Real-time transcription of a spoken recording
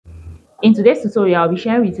In today's tutorial, I'll be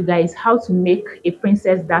sharing with you guys how to make a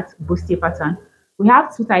princess dart bustier pattern. We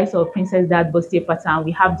have two types of princess dart bustier pattern.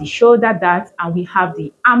 We have the shoulder dart and we have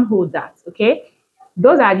the armhole dart. Okay,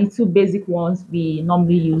 those are the two basic ones we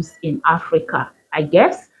normally use in Africa, I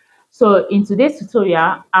guess. So in today's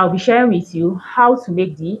tutorial, I'll be sharing with you how to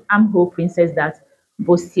make the armhole princess dart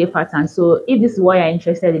bustier pattern. So if this is what you're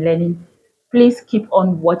interested in learning, please keep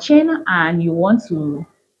on watching, and you want to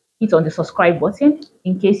hit on the subscribe button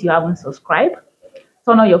in case you haven't subscribed.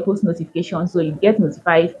 Turn on your post notifications so you get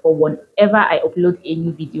notified for whenever I upload a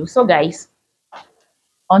new video. So guys,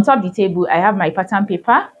 on top of the table, I have my pattern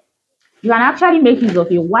paper. You can actually make use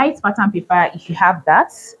of a white pattern paper if you have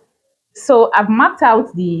that. So I've marked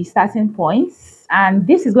out the starting points, and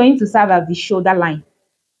this is going to serve as the shoulder line.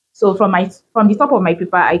 So from the top of my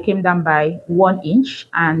paper, I came down by 1 inch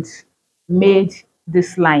and made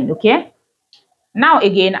this line. Okay. Now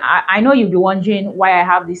again, I know you'll be wondering why I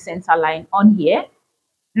have this center line on here.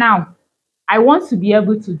 Now, I want to be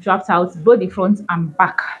able to draft out both the front and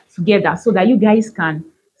back together so that you guys can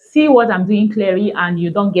see what I'm doing clearly and you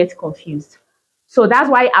don't get confused. So that's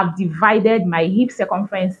why I've divided my hip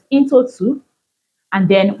circumference into 2 and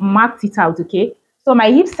then marked it out, okay? So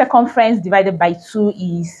my hip circumference divided by 2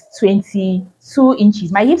 is 22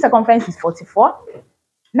 inches. My hip circumference is 44.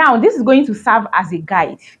 Now, this is going to serve as a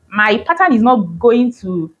guide. My pattern is not going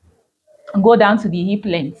to go down to the hip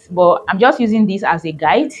length, but I'm just using this as a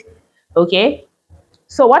guide, okay?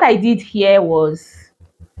 So what I did here was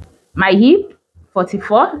my hip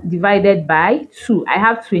 44 divided by 2. I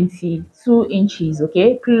have 22 inches,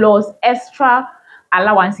 okay? Plus extra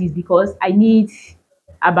allowances because I need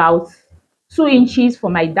about 2 inches for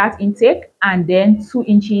my dart intake and then 2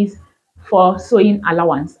 inches for sewing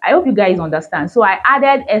allowance. I hope you guys understand. So I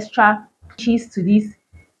added extra inches to this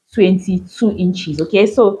 22 inches. Okay,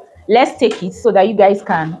 so let's take it so that you guys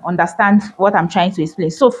can understand what I'm trying to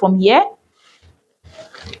explain. So from here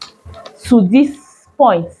to this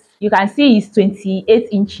point, you can see it's 28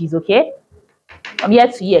 inches. Okay, from here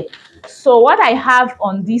to here. So what I have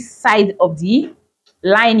on this side of the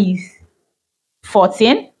line is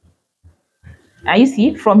 14. Now you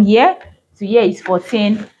see from here to here is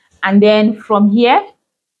 14, and then from here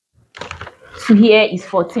to here is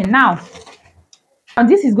 14. Now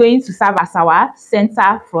this is going to serve as our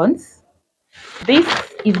center front. This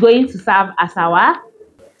is going to serve as our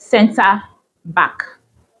center back.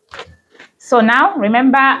 So now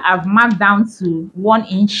remember, I've marked down to 1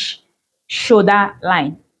 inch shoulder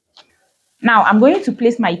line. Now I'm going to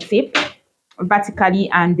place my tape vertically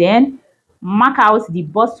and then mark out the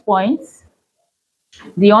bust points,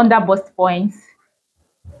 the under bust points,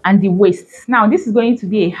 and the waist. Now this is going to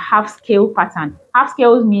be a half scale pattern. Half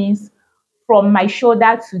scale means from my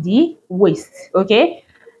shoulder to the waist. Okay,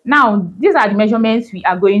 now these are the measurements we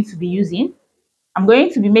are going to be using. I'm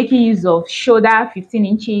going to be making use of shoulder 15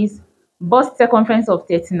 inches, bust circumference of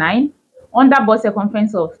 39, under bust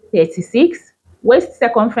circumference of 36, waist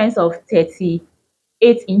circumference of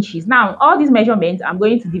 38 inches. Now all these measurements, I'm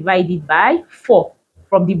going to divide it by 4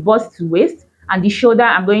 from the bust to waist, and the shoulder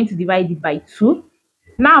I'm going to divide it by 2.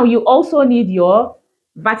 Now you also need your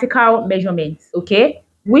vertical measurements, okay,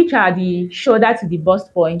 which are the shoulder to the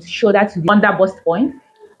bust point, shoulder to the under bust point,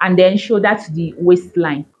 and then shoulder to the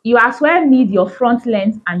waistline. You as well need your front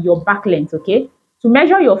length and your back length, okay? To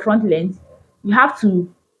measure your front length, you have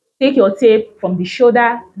to take your tape from the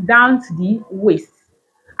shoulder down to the waist.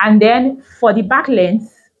 And then for the back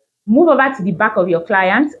length, move over to the back of your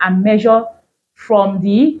client and measure from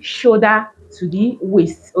the shoulder to the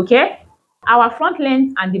waist, okay? Our front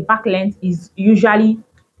length and the back length is usually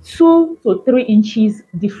 2 to 3 inches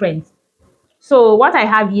different. So what I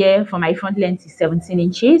have here for my front length is 17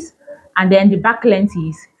 inches, and then the back length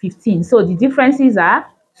is 15. So the differences are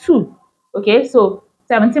 2. Okay, so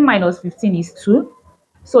 17 minus 15 is 2.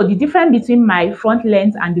 So the difference between my front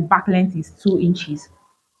length and the back length is 2 inches.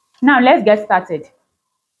 Now let's get started.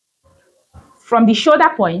 From the shoulder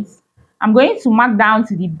points, I'm going to mark down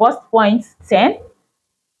to the bust point 10.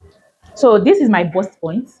 So this is my bust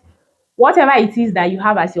point. Whatever it is that you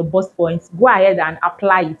have as your bust point, go ahead and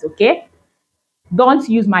apply it, okay? Don't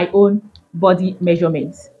use my own body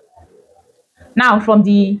measurements. Now from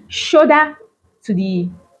the shoulder to the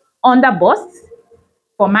under bust,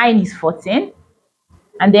 for mine is 14.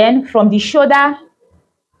 And then from the shoulder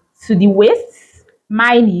to the waist,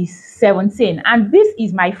 mine is 17. And this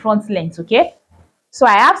is my front length, okay? So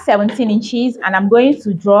I have 17 inches and I'm going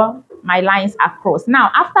to draw my lines across.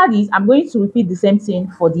 Now after this, I'm going to repeat the same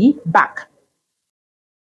thing for the back.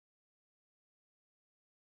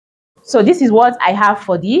 So this is what I have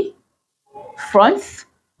for the front,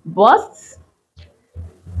 bust,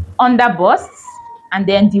 under bust, and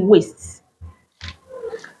then the waist.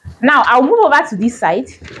 Now I'll move over to this side,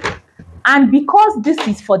 and because this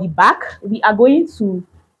is for the back, we are going to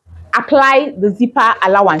apply the zipper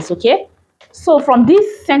allowance. Okay, so from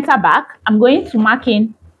this center back, I'm going to mark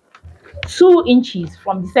in 2 inches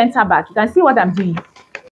from the center back. You can see what I'm doing.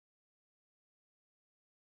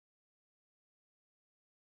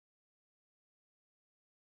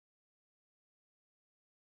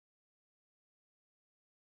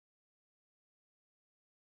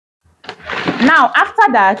 Now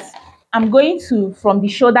after that, I'm going to, from the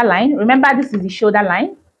shoulder line, remember this is the shoulder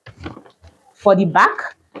line for the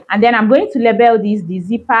back, and then I'm going to label this the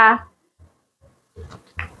zipper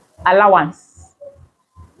allowance.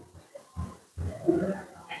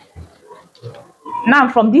 Now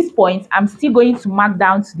from this point, I'm still going to mark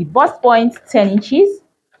down to the bust point 10 inches.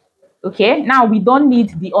 Okay, now we don't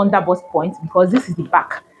need the under bust point because this is the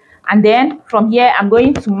back. And then from here, I'm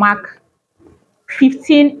going to mark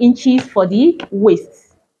 15 inches for the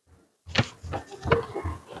waist.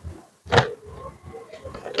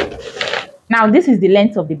 Now this is the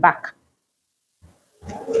length of the back.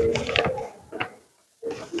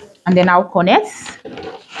 And then I'll connect.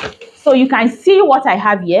 So you can see what I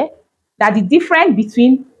have here, that the difference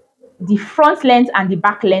between the front length and the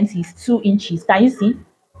back length is 2 inches. Can you see?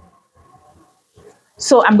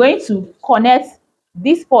 So I'm going to connect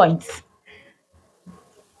this point.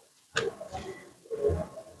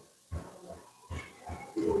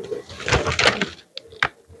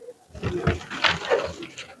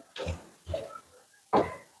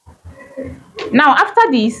 Now after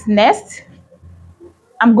this, next,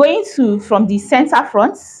 I'm going to, from the center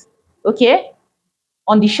front, okay,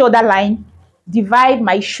 on the shoulder line, divide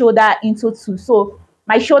my shoulder into 2. So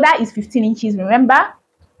my shoulder is 15 inches, remember?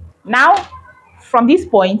 Now, from this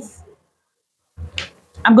point,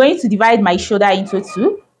 I'm going to divide my shoulder into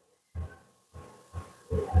 2.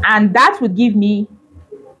 And that would give me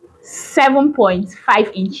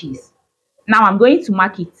 7.5 inches. Now I'm going to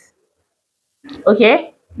mark it.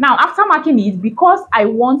 Okay? Now, after marking it, because I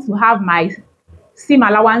want to have my seam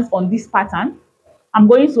allowance on this pattern, I'm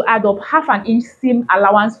going to add up 1/2 inch seam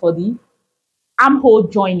allowance for the armhole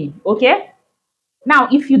joining. Okay? Now,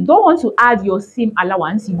 if you don't want to add your seam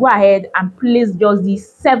allowance, you go ahead and place just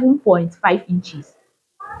this 7.5 inches.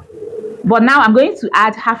 But now I'm going to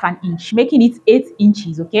add 1/2 inch, making it 8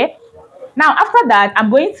 inches. Okay? Now, after that, I'm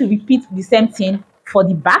going to repeat the same thing for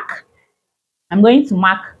the back. I'm going to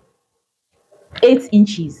mark 8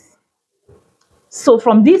 inches. So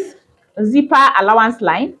from this zipper allowance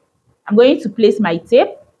line, I'm going to place my tape.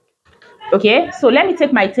 Okay, so let me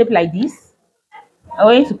take my tape like this. I'm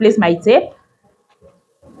going to place my tape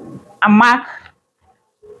and mark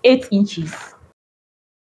 8 inches.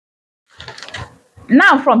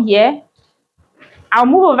 Now from here, I'll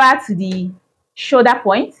move over to the shoulder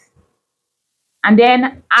point, and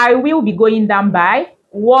then I will be going down by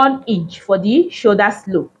 1 inch for the shoulder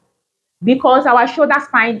slope, because our shoulder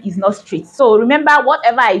spine is not straight. So remember,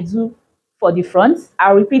 whatever I do for the front,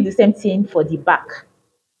 I'll repeat the same thing for the back.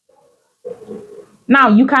 Now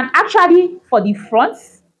you can actually, for the front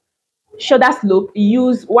shoulder slope,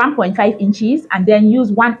 use 1.5 inches and then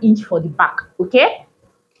use 1 inch for the back. Okay,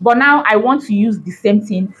 but now I want to use the same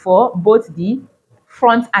thing for both the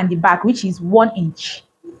front and the back, which is 1 inch.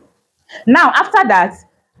 Now after that,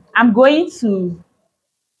 I'm going to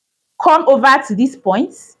come over to this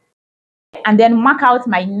point and then mark out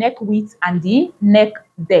my neck width and the neck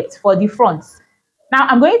depth for the front. Now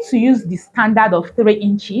I'm going to use the standard of 3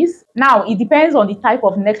 inches. Now it depends on the type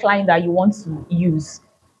of neckline that you want to use.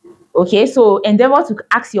 Okay, so endeavor to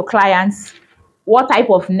ask your clients what type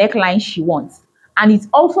of neckline she wants. And it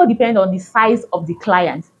also depends on the size of the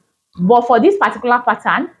client. But for this particular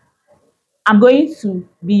pattern, I'm going to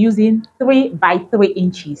be using 3 by 3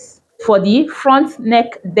 inches for the front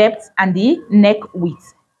neck depth and the neck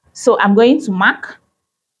width. So I'm going to mark,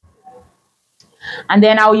 and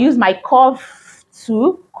then I'll use my curve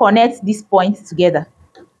to connect these points together.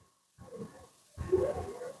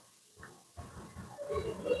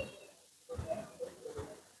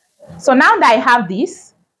 So now that I have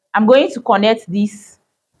this, I'm going to connect this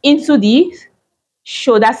into the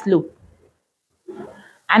shoulder slope,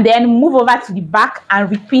 and then move over to the back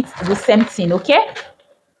and repeat the same thing. Okay,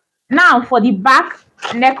 now for the back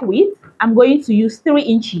neck width, I'm going to use 3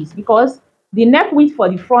 inches because the neck width for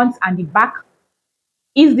the front and the back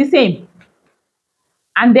is the same.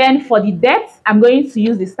 And then for the depth, I'm going to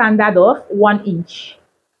use the standard of 1 inch.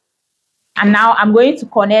 And now I'm going to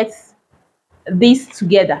connect these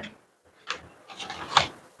together.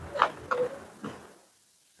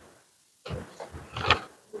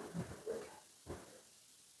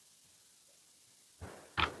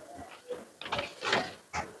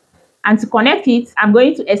 And to connect it, I'm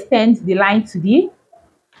going to extend the line to the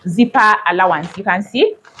zipper allowance. You can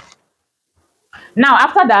see. Now,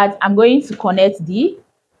 after that, I'm going to connect the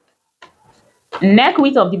neck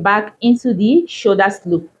width of the back into the shoulder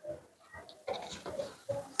slope.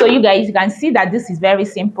 So you guys, you can see that this is very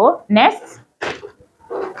simple. Next,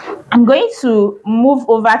 I'm going to move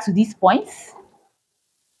over to this point,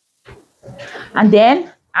 and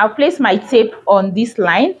then I'll place my tape on this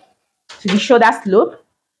line to the shoulder slope.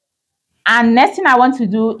 And next thing I want to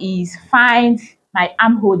do is find my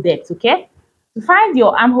armhole depth, okay? To find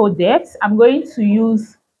your armhole depth, I'm going to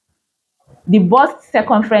use the bust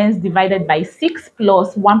circumference divided by 6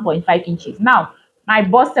 plus 1.5 inches. Now, my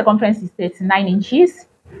bust circumference is 39 inches.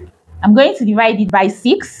 I'm going to divide it by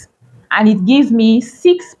 6, and it gives me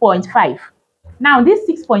 6.5. Now, this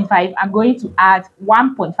 6.5, I'm going to add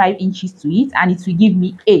 1.5 inches to it, and it will give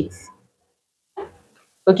me 8.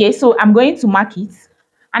 Okay, so I'm going to mark it.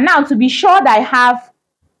 And now, to be sure that I have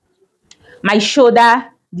my shoulder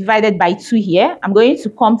divided by 2 here, I'm going to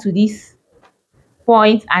come to this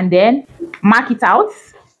point and then mark it out,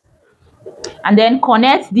 and then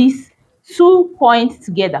connect these 2 points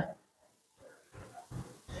together.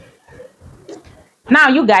 Now,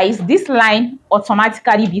 you guys, this line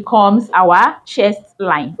automatically becomes our chest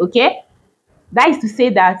line, okay? That is to say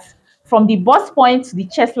that from the bust point to the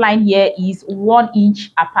chest line here is 1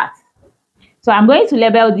 inch apart. So I'm going to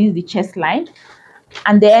label this the chest line,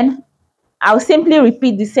 and then I'll simply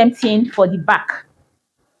repeat the same thing for the back.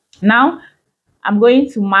 Now, I'm going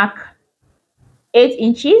to mark 8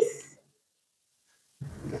 inches.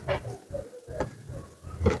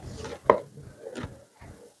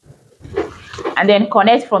 And then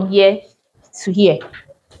connect from here to here.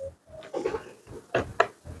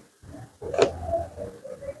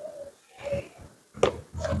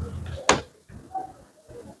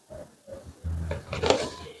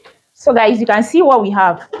 So guys, you can see what we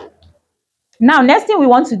have. Now, next thing we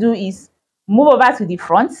want to do is move over to the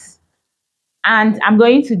front, and I'm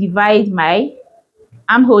going to divide my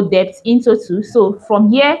armhole depth into 2. So from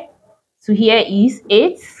here to here is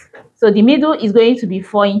 8. So the middle is going to be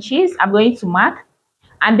 4 inches. I'm going to mark.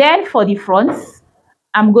 And then for the front,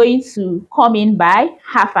 I'm going to come in by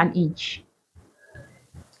 ½ an inch.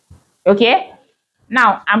 Okay.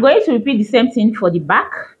 Now, I'm going to repeat the same thing for the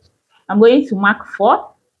back. I'm going to mark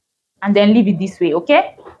 4 and then leave it this way.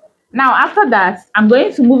 Okay. Now, after that, I'm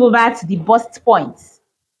going to move over to the bust point.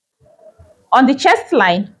 On the chest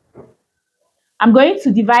line, I'm going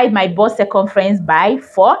to divide my bust circumference by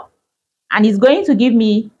 4, and it's going to give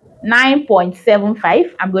me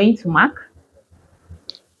 9.75. I'm going to mark.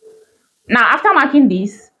 Now, after marking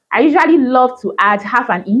this, I usually love to add ½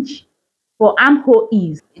 an inch for armhole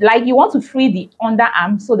ease. Like, you want to free the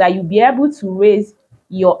underarm so that you'll be able to raise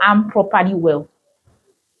your arm properly well.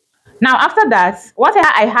 Now, after that, whatever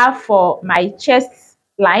I have for my chest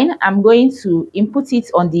line, I'm going to input it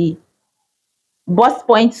on the bust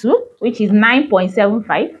point 2, which is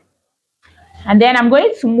 9.75. And then I'm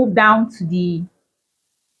going to move down to the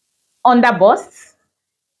under bust,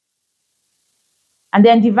 and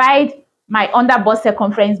then divide my under bust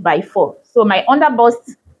circumference by 4. So my under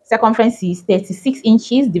bust circumference is 36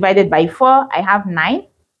 inches divided by 4. I have 9.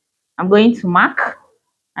 I'm going to mark.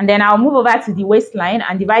 And then I'll move over to the waistline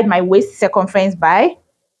and divide my waist circumference by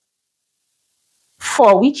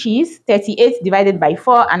 4, which is 38 divided by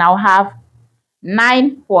 4. And I'll have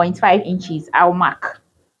 9.5 inches. I'll mark.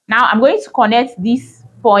 Now I'm going to connect these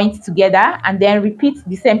points together and then repeat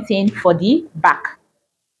the same thing for the back.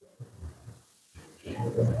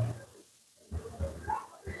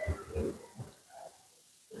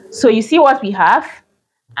 So you see what we have.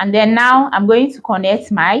 And then now I'm going to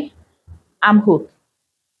connect my armhole.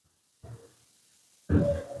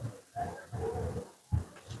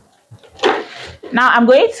 Now I'm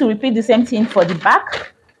going to repeat the same thing for the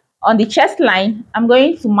back. On the chest line, I'm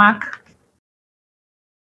going to mark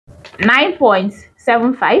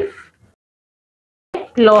 9.75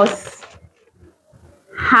 plus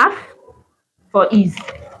 ½ for ease.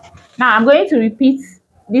 Now I'm going to repeat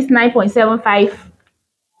this 9.75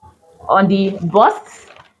 on the bust,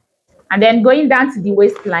 and then going down to the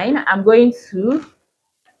waistline, I'm going to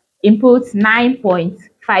input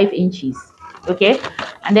 9.5 inches. Okay,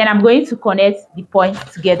 and then I'm going to connect the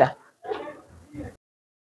points together.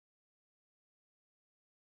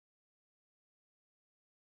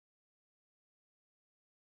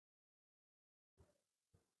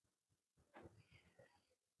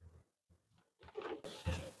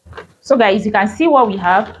 So guys, you can see what we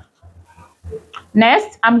have.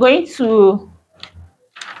 Next, I'm going to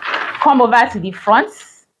come over to the front,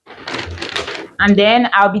 and then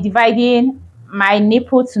I'll be dividing my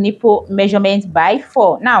nipple to nipple measurement by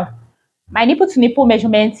 4. Now, my nipple to nipple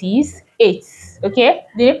measurement is 8. Okay,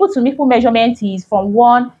 the nipple to nipple measurement is from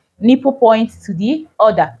one nipple point to the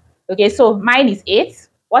other. Okay, so mine is 8.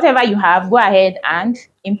 Whatever you have, go ahead and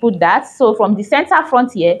input that. So from the center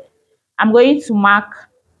front here, I'm going to mark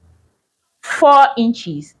 4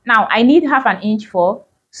 inches. Now I need half an inch for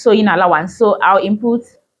sewing allowance, so I'll input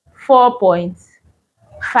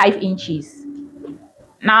 4.5 inches.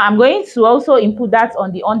 Now I'm going to also input that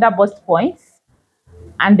on the under bust points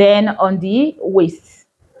and then on the waist.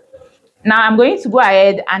 Now I'm going to go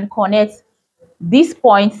ahead and connect these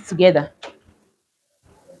points together.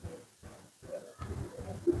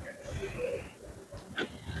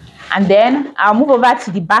 And then I'll move over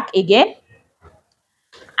to the back again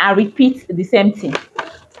and repeat the same thing.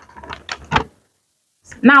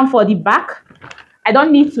 Now for the back, I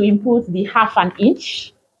don't need to input the half an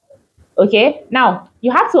inch. Okay, now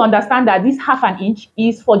you have to understand that this half an inch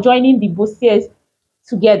is for joining the bustiers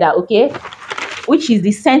together, okay, which is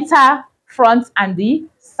the center front and the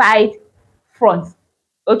side front.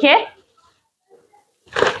 Okay,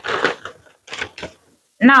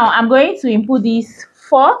 now I'm going to input this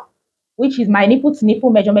 4, which is my nipple to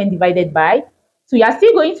nipple measurement divided by. So you are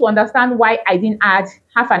still going to understand why I didn't add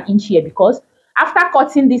half an inch here, because after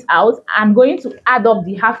cutting this out, I'm going to add up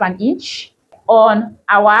the half an inch on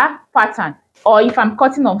our pattern, or if I'm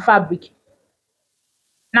cutting on fabric.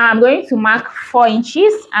 Now I'm going to mark 4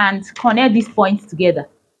 inches and connect these points together.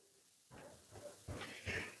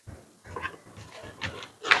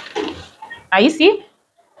 Now you see?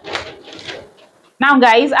 Now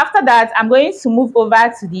guys, after that, I'm going to move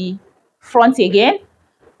over to the front again.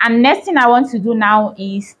 And next thing I want to do now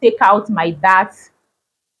is take out my dart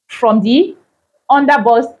from the under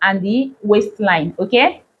bust and the waistline.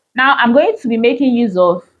 Okay, now I'm going to be making use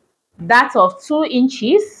of dart of 2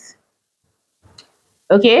 inches.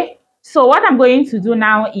 Okay, so what I'm going to do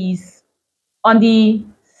now is on the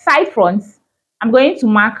side fronts, I'm going to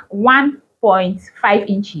mark 1.5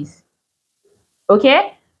 inches.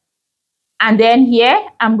 Okay, and then here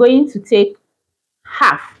I'm going to take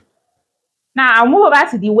half. Now I'll move over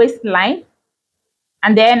to the waistline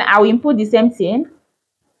and then I'll input the same thing,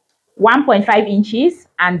 1.5 inches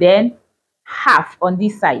and then half on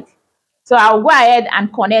this side. So I'll go ahead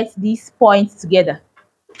and connect these points together.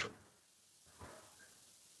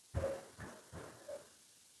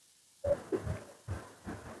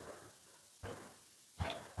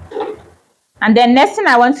 And then next thing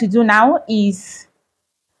I want to do now is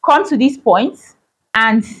come to this point,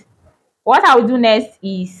 and what I will do next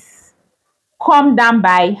is come down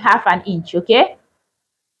by half an inch. Okay,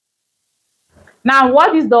 now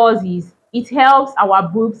what this does is it helps our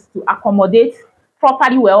boobs to accommodate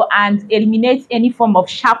properly well and eliminate any form of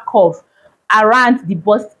sharp curve around the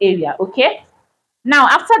bust area. Okay, now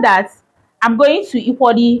after that, I'm going to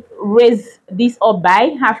equally raise this up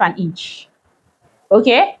by half an inch.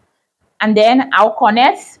 Okay, and then I'll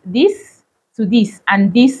connect this to this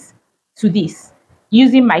and this to this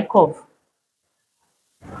using my curve.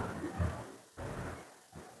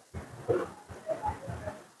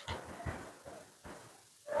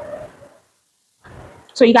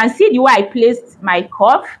 So you can see the way I placed my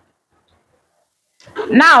curve.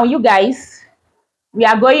 Now you guys, we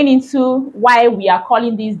are going into why we are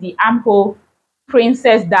calling this the armhole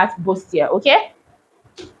princess dart bustier. Okay,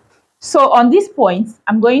 so on this point,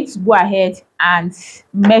 I'm going to go ahead and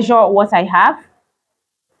measure what I have.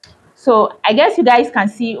 So I guess you guys can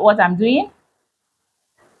see what I'm doing.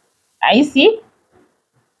 Can you see?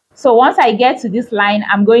 So once I get to this line,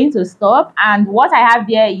 I'm going to stop, and what I have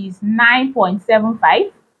there is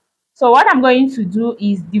 9.75. So what I'm going to do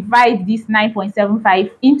is divide this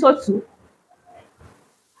 9.75 into 2.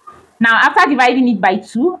 Now after dividing it by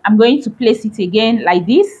 2, I'm going to place it again like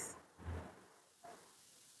this,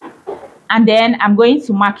 and then I'm going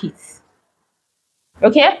to mark it.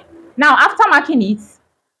 Okay, now after marking it,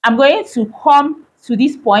 I'm going to come to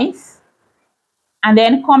this point and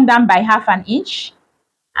then come down by half an inch,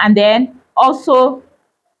 and then also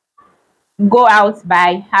go out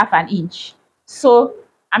by half an inch. So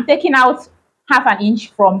I'm taking out half an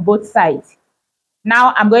inch from both sides.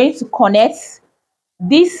 Now I'm going to connect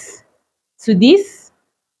this to this.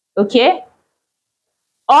 Okay,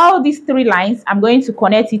 all these 3 lines, I'm going to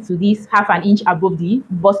connect it to this half an inch above the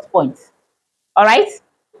bust point. All right,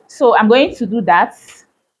 so I'm going to do that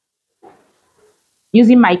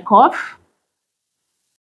using my curve.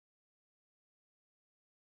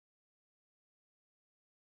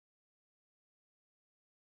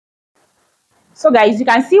 So guys, you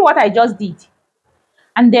can see what I just did.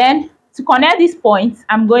 And then to connect these points,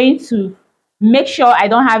 I'm going to make sure I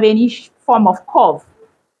don't have any form of curve,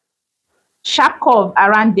 sharp curve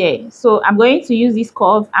around there. So I'm going to use this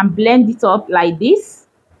curve and blend it up like this,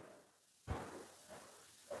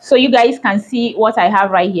 so you guys can see what I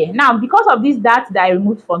have right here. Now, because of this dart that I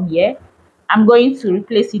removed from here, I'm going to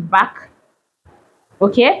replace it back.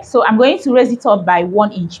 Okay, so I'm going to raise it up by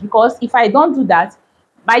 1 inch, because if I don't do that,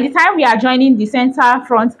 by the time we are joining the center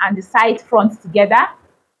front and the side front together,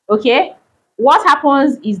 okay, what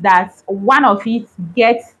happens is that one of it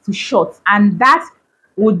gets too short, and that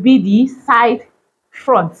would be the side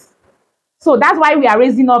front. So that's why we are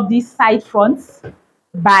raising up this side front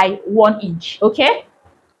by 1 inch. Okay,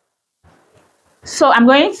 so I'm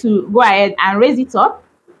going to go ahead and raise it up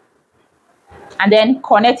and then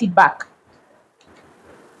connect it back.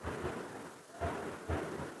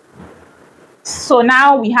 So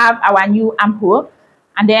now we have our new armhole,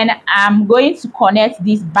 and then I'm going to connect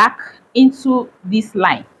this back into this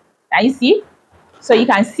line. Can you see? So you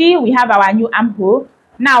can see we have our new armhole.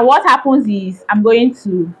 Now what happens is I'm going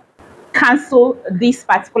to cancel this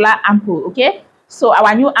particular armhole. Okay, so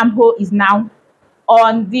our new armhole is now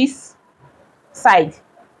on this side.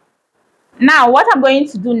 Now what I'm going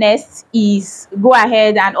to do next is go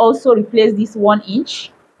ahead and also replace this 1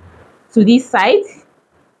 inch to this side.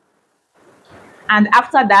 And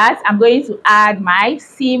after that, I'm going to add my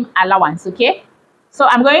seam allowance. Okay, so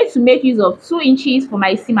I'm going to make use of 2 inches for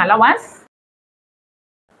my seam allowance.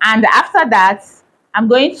 And after that, I'm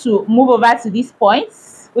going to move over to this point,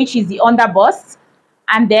 which is the under bust.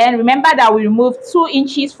 And then remember that we removed 2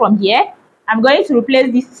 inches from here. I'm going to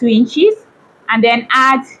replace these 2 inches and then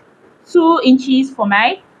add 2 inches for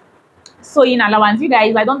my sewing allowance. You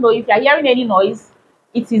guys, I don't know if you're hearing any noise.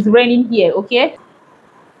 It is raining here. Okay,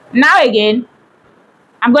 now again,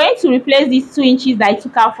 I'm going to replace these 2 inches that I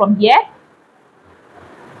took out from here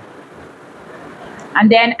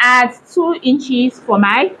and then add 2 inches for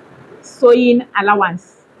my sewing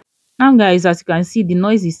allowance. Now guys, as you can see, the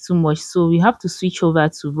noise is too much, so we have to switch over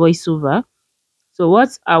to voiceover. So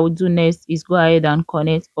what I will do next is go ahead and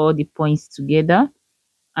connect all the points together,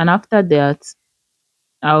 and after that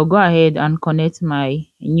I'll go ahead and connect my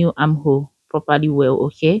new armhole properly well.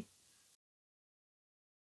 Okay,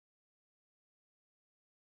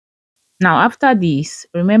 now after this,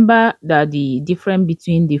 remember that the difference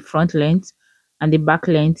between the front length and the back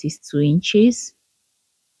length is 2 inches.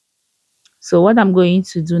 So what I'm going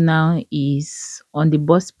to do now is on the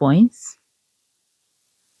bust points,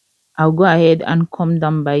 I'll go ahead and come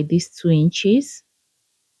down by these 2 inches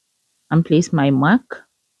and place my mark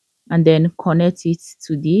and then connect it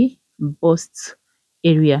to the bust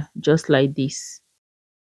area just like this.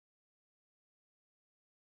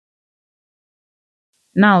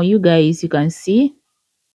 Now you guys, you can see,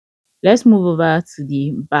 let's move over to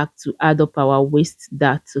the back to add up our waist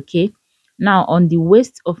dart. Okay, now on the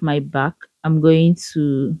waist of my back, I'm going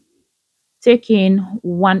to take in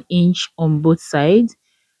 1 inch on both sides.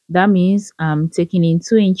 That means I'm taking in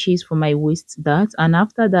 2 inches for my waist dart, and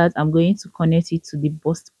after that I'm going to connect it to the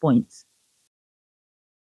bust point.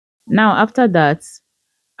 Now after that,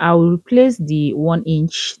 I will replace the 1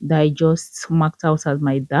 inch that I just marked out as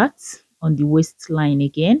my dart on the waistline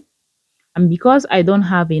again. And because I don't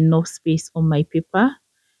have enough space on my paper,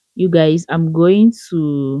 you guys, I'm going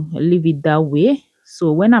to leave it that way.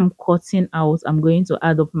 So when I'm cutting out, I'm going to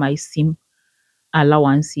add up my seam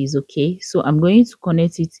allowances. Okay, so I'm going to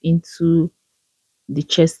connect it into the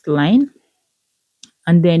chest line,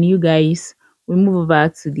 and then you guys, we move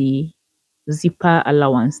over to the zipper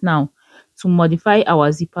allowance. Now to modify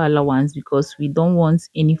our zipper allowance, because we don't want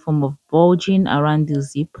any form of bulging around the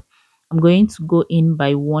zip, I'm going to go in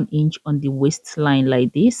by 1 inch on the waistline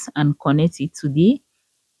like this and connect it to the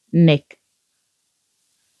neck.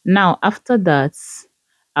 Now after that,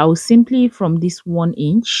 I will simply from this 1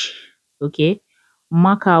 inch, okay,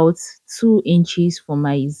 mark out 2 inches for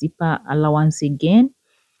my zipper allowance again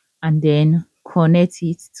and then connect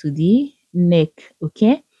it to the neck.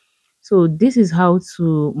 Okay, so this is how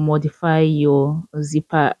to modify your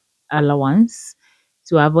zipper allowance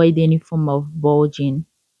to avoid any form of bulging.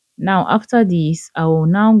 Now after this, I will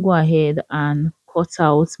now go ahead and cut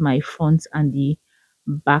out my front and the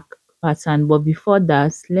back pattern, but before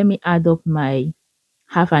that, let me add up my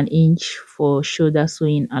half an inch for shoulder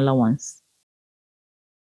sewing allowance.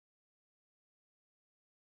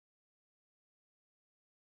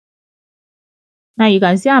 Now you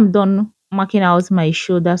can see I'm done marking out my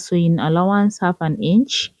shoulder sewing allowance half an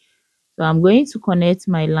inch. So I'm going to connect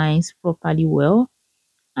my lines properly well,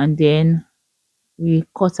 and then we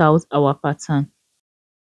cut out our pattern.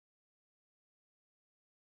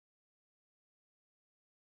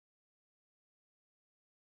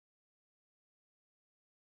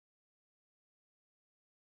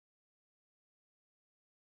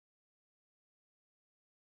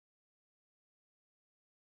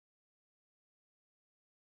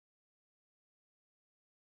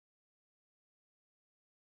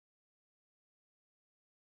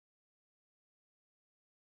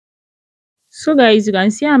 So guys, you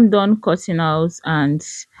can see I'm done cutting out, and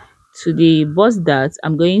to the bust that,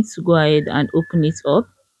 I'm going to go ahead and open it up.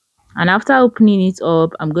 And after opening it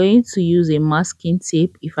up, I'm going to use a masking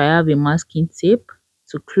tape, if I have a masking tape,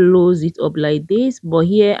 to close it up like this. But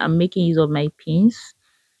here I'm making use of my pins,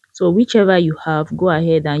 so whichever you have, go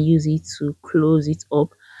ahead and use it to close it up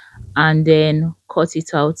and then cut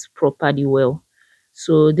it out properly well.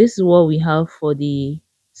 So this is what we have for the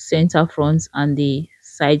center front and the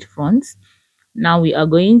side front. Now we are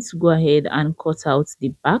going to go ahead and cut out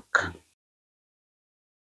the back.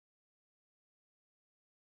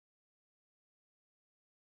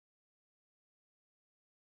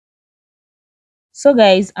 So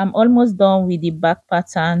guys, I'm almost done with the back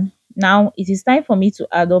pattern. Now it is time for me to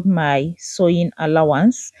add up my sewing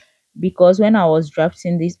allowance, because when I was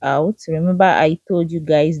drafting this out, remember I told you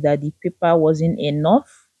guys that the paper wasn't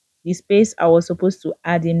enough. The space I was supposed to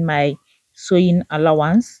add in my sewing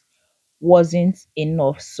allowance wasn't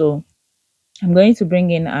enough. So I'm going to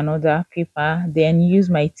bring in another paper, then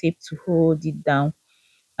use my tape to hold it down,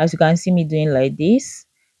 as you can see me doing like this.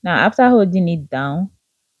 Now after holding it down,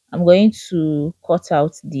 I'm going to cut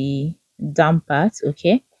out the down part.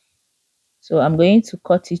 Okay, so I'm going to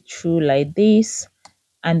cut it through like this,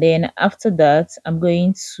 and then after that I'm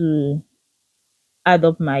going to add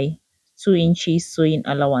up my 2 inches sewing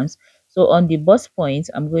allowance. So on the bust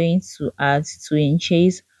point, I'm going to add 2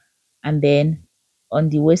 inches, and then on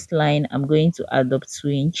the waistline I'm going to add up 2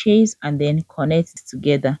 inches and then connect it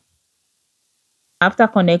together. After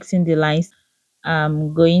connecting the lines,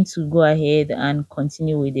 I'm going to go ahead and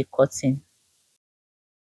continue with the cutting.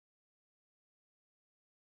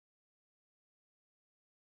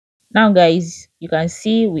 Now guys, you can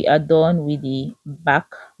see we are done with the back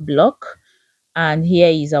block, and here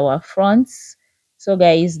is our front. So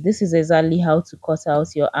guys, this is exactly how to cut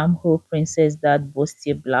out your armhole princess dad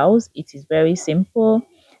bustier blouse. It is very simple,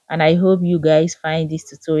 and I hope you guys find this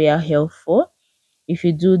tutorial helpful. If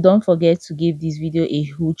you do, don't forget to give this video a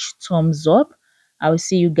huge thumbs up. I will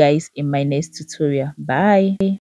see you guys in my next tutorial. Bye.